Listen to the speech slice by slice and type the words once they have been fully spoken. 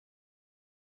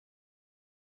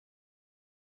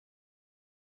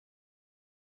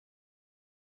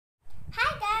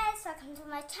guys! Welcome to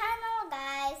my channel,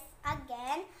 guys!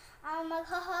 Again,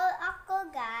 mag-haul ako,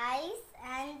 guys.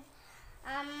 And,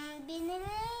 meron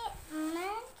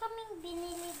kaming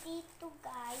binili dito,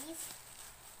 guys.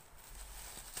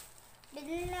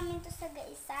 Binili namin to sa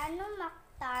Gaisano,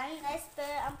 Mactan, guys.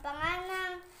 Pero ang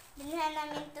pangalan binili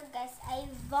namin to, guys, ay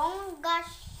Vongga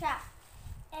siya.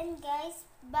 And, guys,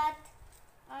 but,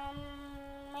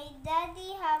 my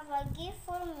daddy have a gift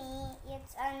for me.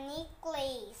 It's a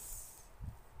necklace.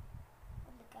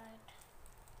 Oh my god.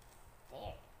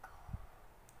 There you go.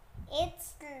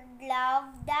 It's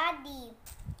Love Daddy.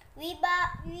 We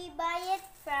buy it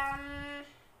from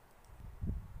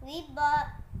we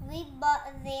bought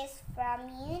this from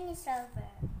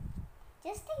Unisilver.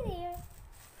 Just stay there.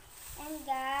 And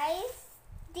guys,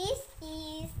 this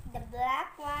is the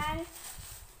black one.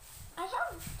 I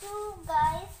have two,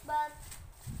 guys, but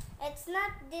it's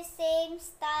not the same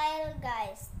style,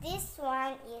 guys. This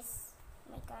one is,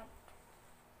 oh my god.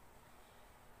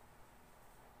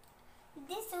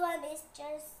 This one is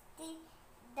just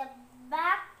the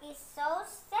back is so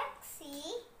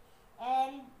sexy,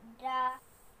 and the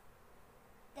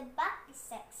back is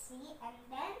sexy, and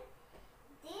then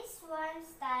this one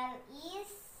style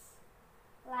is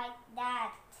like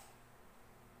that.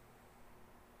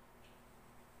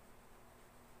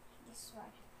 This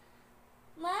one.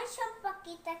 Meron siyang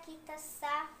pakita-kita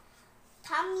sa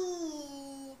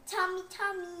tummy.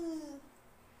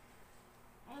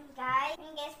 And guys,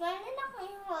 meron din ako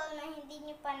yung haul na hindi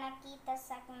nyo pa nakita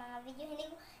sa mga video.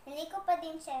 Hindi ko pa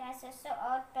din siya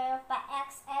nasusuot, pero pa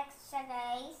XX siya,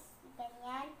 guys.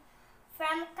 Ganyan.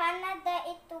 From Canada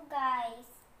ito,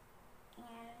 guys.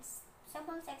 Yan.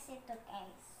 Sobrang sexy ito,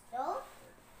 guys. So,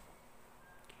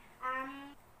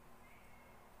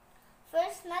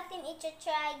 first natin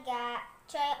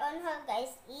try on haul,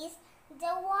 guys, is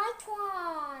the white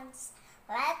ones.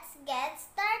 Let's get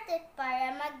started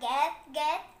para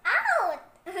mag-get out.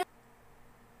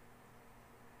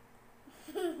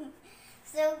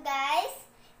 So, guys,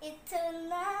 ito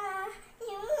na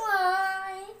yung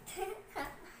white.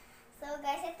 So,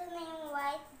 guys, ito na yung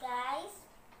white, guys.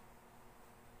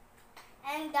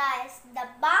 And, guys, the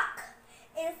back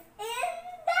is in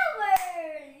the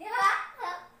world.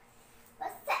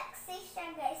 Pa-sexy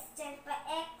siya, guys. Diyan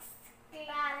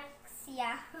pa-X-clarix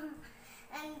siya.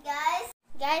 And, guys,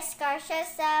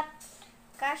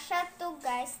 kasha to,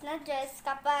 guys, na dress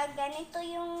kapag ganito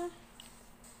yung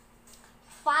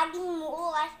body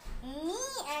mo like me.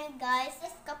 And, guys,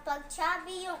 kapag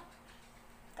chubby yung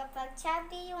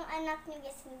anak niyo,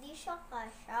 guys, hindi siya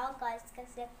kasha, guys,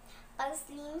 kasi pang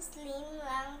slim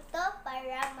lang to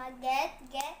para mag-get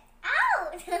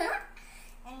out.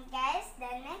 And, guys, the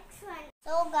next one.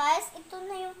 So, guys, ito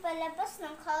na yung palabas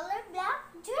ng color black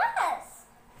dress.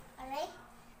 Alright?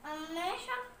 Meron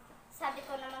siyang, sabi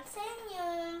ko naman sa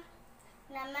inyo,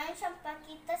 na meron siyang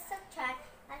pakita sa chat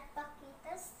at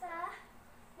pakita sa,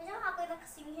 medyo makapay na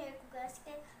kasi yung hair ko, guys,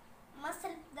 kaya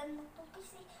masalagdan na ito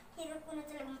kasi hirap ko na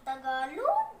talaga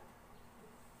mag-Tagalog.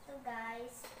 So,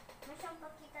 guys, meron siyang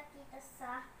pakita-kita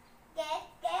sa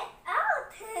get out.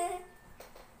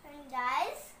 And,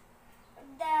 guys,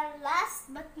 the last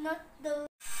but not the,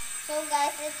 so,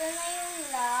 guys, ito na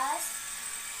yung last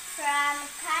from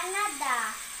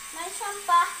Canada. May siyang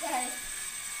pa, guys.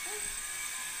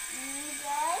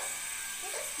 Guys,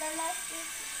 this is the last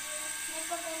video. May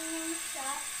pa-ganyan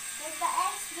siya. May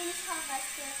pa-X din siya,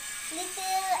 guys.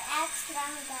 Little X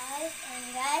lang, guys.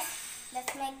 And, guys,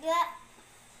 that's my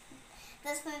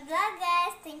vlog,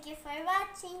 guys. Thank you for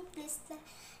watching. Please like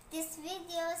this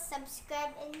video,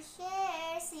 subscribe, and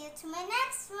share. See you to my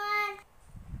next one.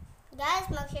 Guys,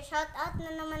 mag-shoutout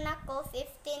na naman ako.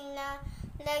 15 na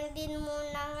lang din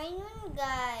muna ngayon,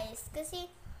 guys. Kasi,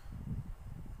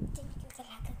 thank you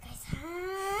talaga, guys, ha?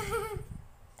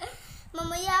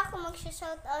 Mamaya ako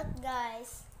mag-shoutout,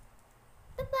 guys.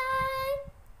 Bye-bye!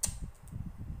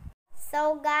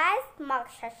 So, guys,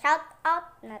 mag-shoutout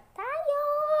na tayo!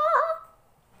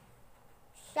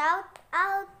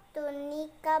 Shoutout to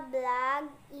Nika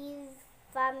Vlog, Eve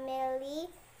Family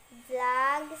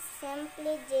Vlog,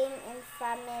 Simply Jane and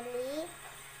Family,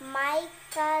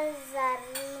 Maika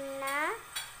Zarina,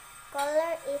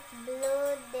 Color It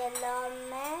Blue de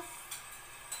Lomes,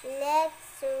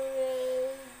 Let's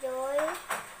Rejoice,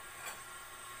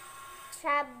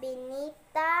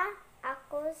 Chabinita,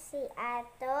 ako si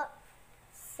Ato,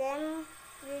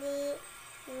 Simply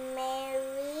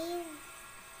Mary,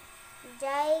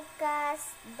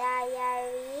 Jaikas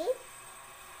Diary,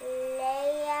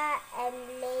 Leia and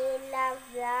Leila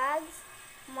Vlogs,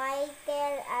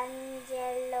 Michael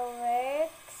Angelo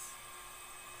Works,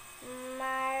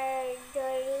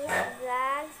 Marjorie's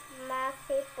Vlogs,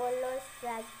 Mafi Pula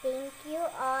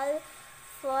all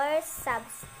for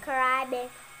subscribing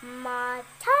my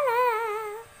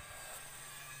channel.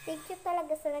 Thank you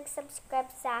talaga sa nag-subscribe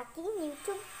sa aking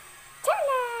YouTube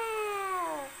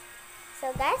channel.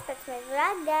 So guys, that's my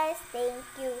vlog guys. Thank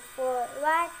you for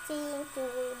watching to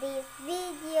this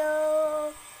video.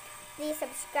 Please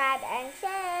subscribe and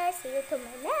share. See you to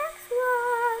my next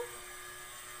one.